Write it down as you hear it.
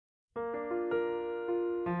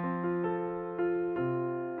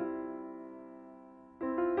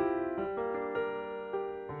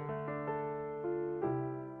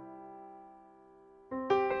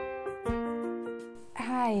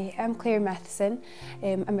Hi, I'm Claire Mathieson.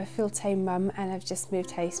 I'm a full-time mum and I've just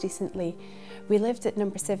moved house recently. We lived at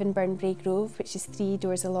number 7 Burnbrae Grove, which is 3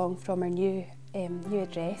 doors along from our new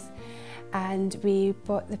address, and we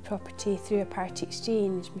bought the property through a part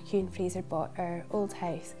exchange. McEwan Fraser bought our old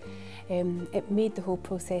house. It made the whole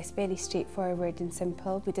process very straightforward and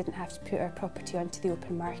simple. We didn't have to put our property onto the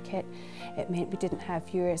open market. It meant we didn't have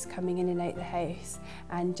viewers coming in and out the house,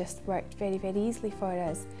 and just worked very, very easily for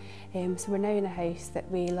us. So we're now in a house that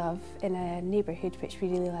we love, in a neighbourhood which we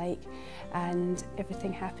really like, and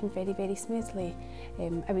everything happened very, very smoothly.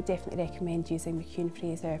 I would definitely recommend using McEwan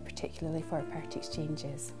Fraser, particularly for part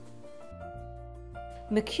exchanges.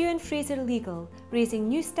 McEwan Fraser Legal, raising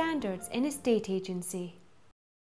new standards in estate agency.